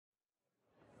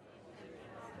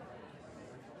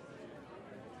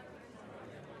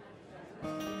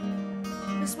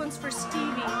This one's for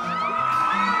Stevie.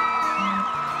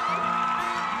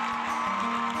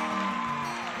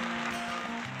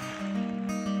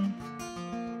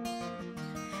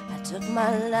 I took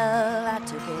my love, I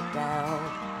took it down.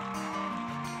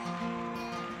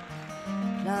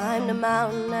 Climbed a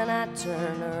mountain and I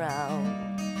turned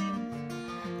around,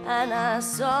 and I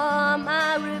saw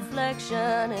my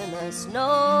reflection in the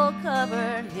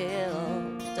snow-covered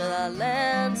hill, till a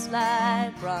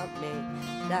landslide brought me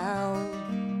down.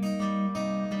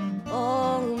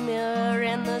 Oh, mirror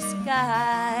in the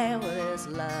sky, what is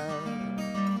love?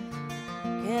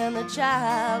 Can the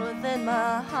child within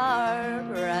my heart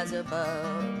rise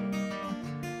above?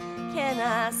 Can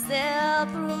I sail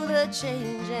through the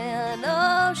changing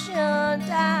ocean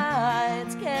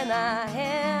tides? Can I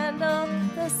handle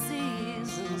the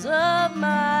seasons of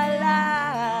my life?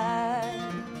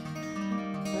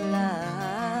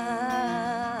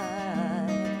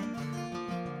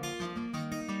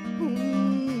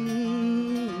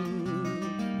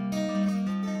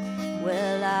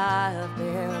 Well, I have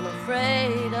been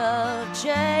afraid of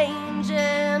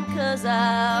changing, 'cause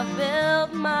I've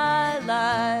built my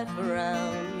life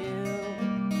around you.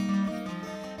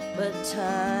 But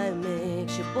time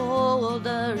makes you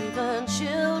bolder, even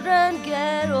children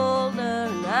get older,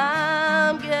 and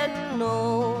I'm getting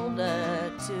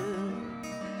older too.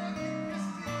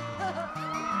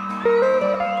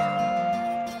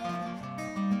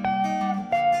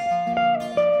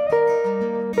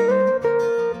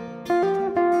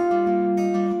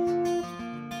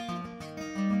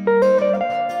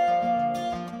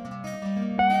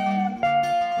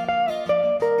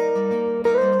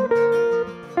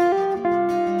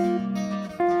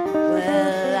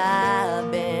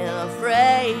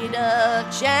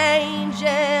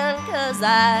 Changing, 'cause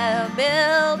I've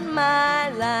built my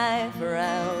life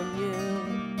around you.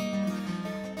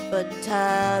 But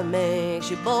time makes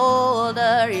you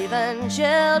bolder, even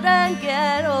children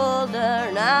get older,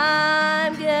 and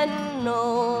I'm getting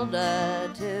older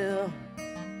too.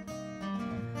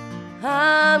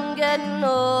 I'm getting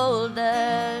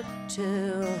older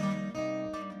too.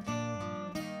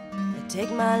 I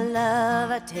take my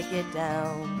love, I take it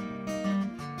down.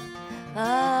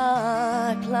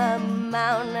 I climb a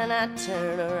mountain and I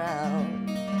turn around,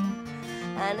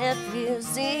 and if you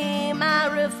see my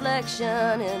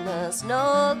reflection in the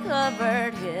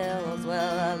snow-covered hills,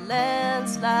 well, a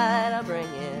landslide, I'll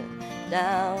bring it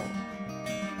down.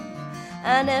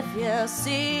 And if you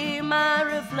see my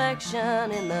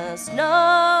reflection in the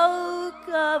snow-covered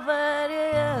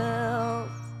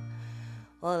hills,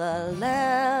 well, a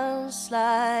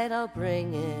landslide, I'll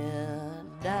bring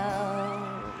it down.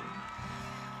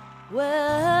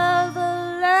 Well, the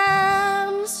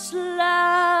landslide,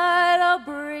 I'll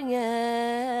bring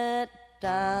it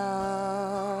down.